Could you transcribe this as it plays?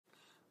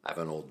I have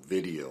an old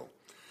video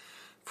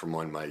from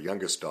when my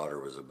youngest daughter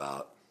was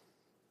about,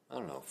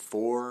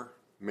 4,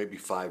 maybe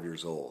 5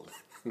 years old.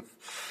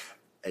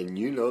 And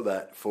you know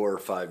that 4 or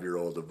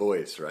 5-year-old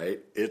voice, right?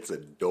 It's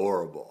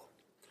adorable.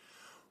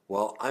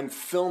 Well, I'm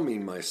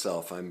filming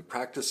myself. I'm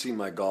practicing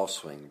my golf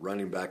swing,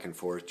 running back and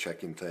forth,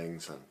 checking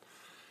things, and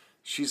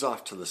she's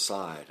off to the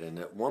side. And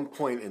at one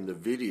point in the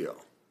video,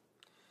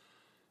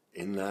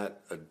 in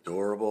that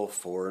adorable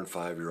 4 and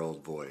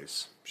 5-year-old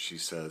voice, she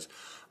says,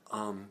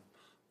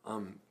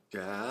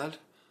 Dad,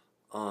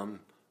 can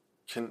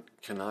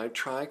I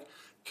try?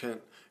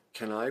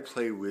 Can I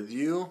play with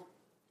you?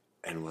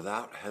 And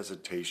without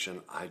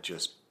hesitation, I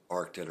just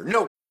barked at her,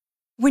 no!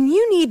 When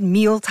you need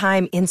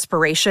mealtime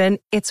inspiration,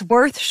 it's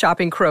worth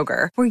shopping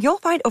Kroger, where you'll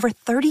find over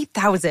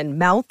 30,000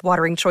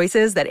 mouth-watering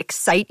choices that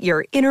excite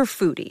your inner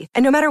foodie.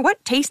 And no matter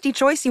what tasty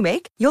choice you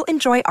make, you'll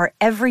enjoy our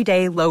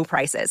everyday low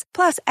prices,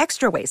 plus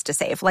extra ways to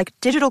save, like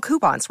digital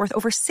coupons worth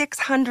over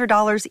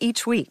 $600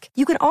 each week.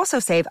 You can also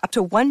save up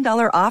to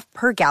 $1 off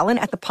per gallon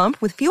at the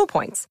pump with fuel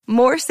points.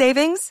 More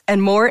savings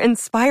and more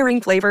inspiring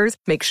flavors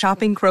make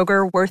shopping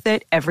Kroger worth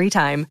it every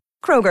time.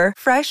 Kroger,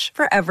 fresh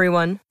for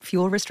everyone.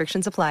 Fuel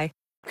restrictions apply.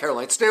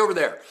 Caroline, stay over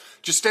there.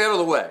 Just stay out of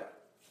the way.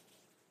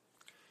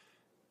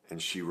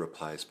 And she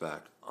replies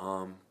back,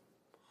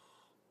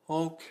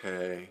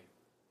 okay,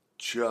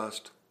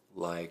 just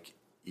like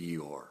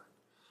Eeyore.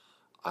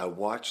 I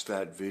watched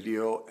that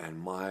video and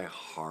my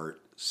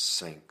heart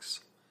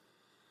sinks.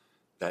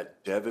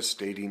 That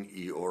devastating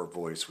Eeyore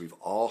voice, we've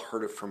all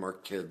heard it from our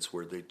kids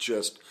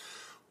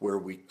where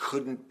we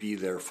couldn't be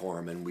there for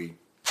them, and we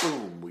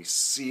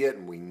see it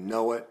and we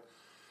know it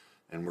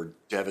and we're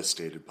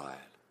devastated by it.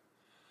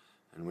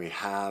 And we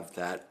have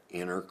that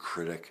inner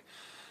critic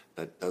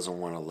that doesn't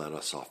want to let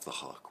us off the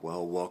hook.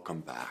 Well,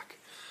 welcome back.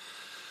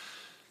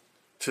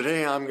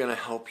 Today I'm going to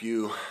help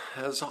you,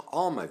 as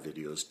all my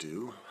videos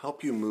do,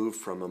 help you move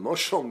from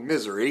emotional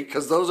misery,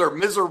 because those are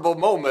miserable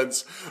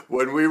moments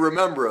when we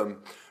remember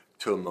them,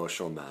 to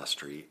emotional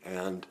mastery.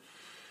 And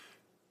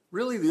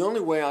really the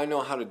only way I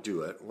know how to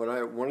do it,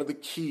 one of the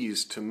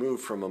keys to move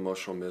from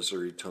emotional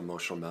misery to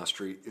emotional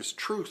mastery is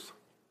truth.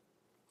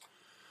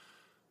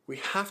 We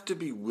have to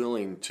be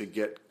willing to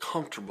get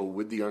comfortable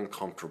with the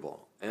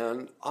uncomfortable.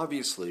 And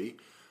obviously,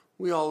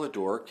 we all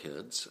adore our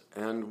kids,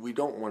 and we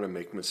don't want to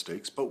make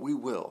mistakes, but we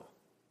will.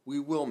 We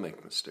will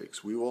make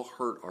mistakes. We will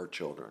hurt our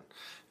children.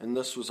 And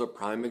this was a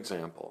prime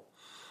example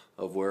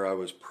of where I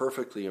was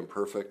perfectly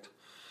imperfect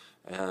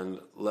and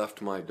left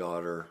my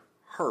daughter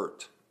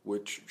hurt,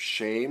 which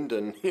shamed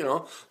and,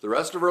 the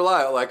rest of her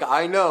life. Like,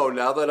 I know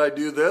now that I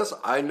do this,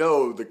 I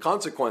know the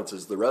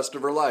consequences the rest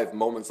of her life,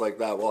 moments like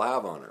that will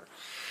have on her.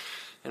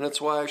 And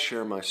it's why I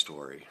share my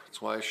story. It's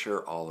why I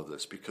share all of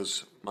this,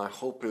 because my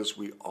hope is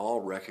we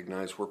all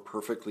recognize we're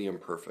perfectly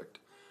imperfect,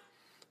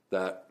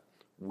 that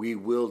we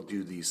will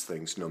do these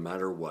things no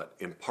matter what,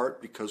 in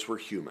part because we're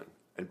human,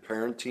 and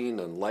parenting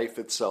and life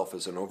itself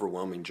is an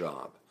overwhelming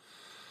job.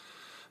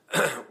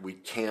 We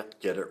can't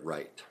get it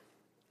right,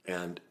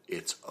 and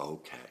it's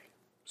okay.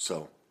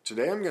 So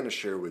today I'm going to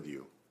share with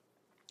you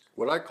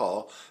what I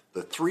call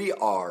the 3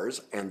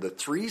 R's and the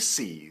 3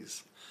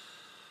 C's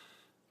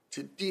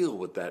to deal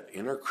with that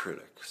inner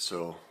critic.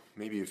 So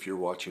maybe if you're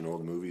watching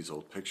old movies,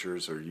 old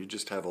pictures, or you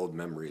just have old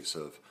memories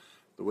of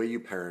the way you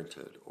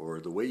parented or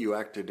the way you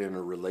acted in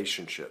a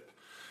relationship,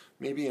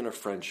 maybe in a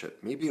friendship,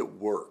 maybe at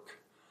work,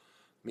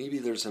 maybe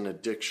there's an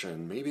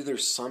addiction, maybe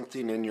there's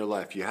something in your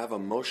life. You have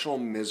emotional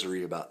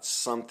misery about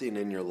something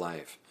in your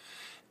life,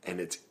 and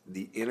it's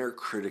the inner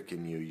critic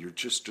in you. You're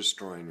just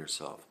destroying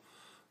yourself.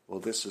 Well,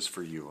 this is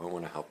for you. I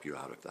want to help you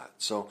out of that.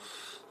 So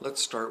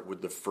let's start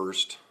with the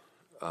first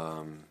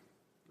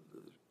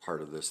part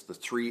of this, the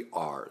 3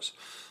 R's.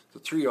 The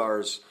 3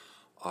 R's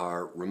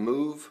are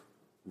remove,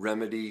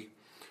 remedy,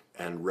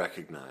 and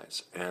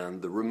recognize.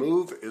 And the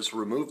remove is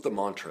remove the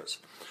mantras.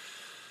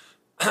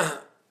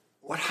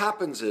 What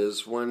happens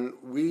is when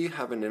we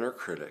have an inner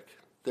critic,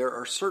 there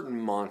are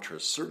certain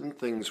mantras, certain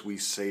things we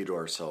say to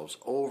ourselves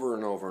over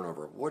and over and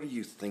over. What are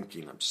you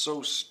thinking? I'm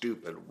so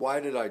stupid. Why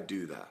did I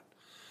do that?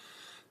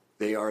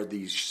 They are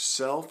these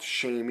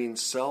self-shaming,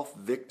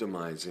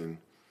 self-victimizing,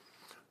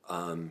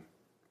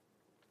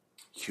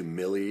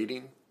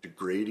 humiliating,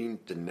 degrading,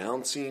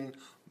 denouncing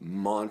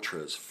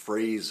mantras,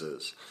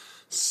 phrases,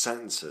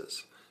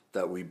 sentences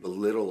that we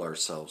belittle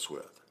ourselves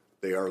with.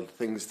 They are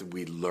things that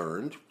we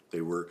learned.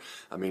 They were,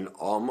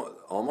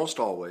 almost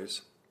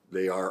always,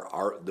 they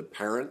are the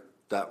parent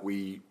that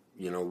we,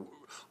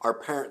 our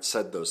parents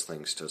said those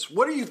things to us.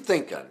 What are you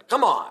thinking?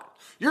 Come on,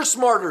 you're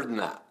smarter than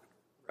that,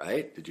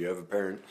 right? Did you have a parent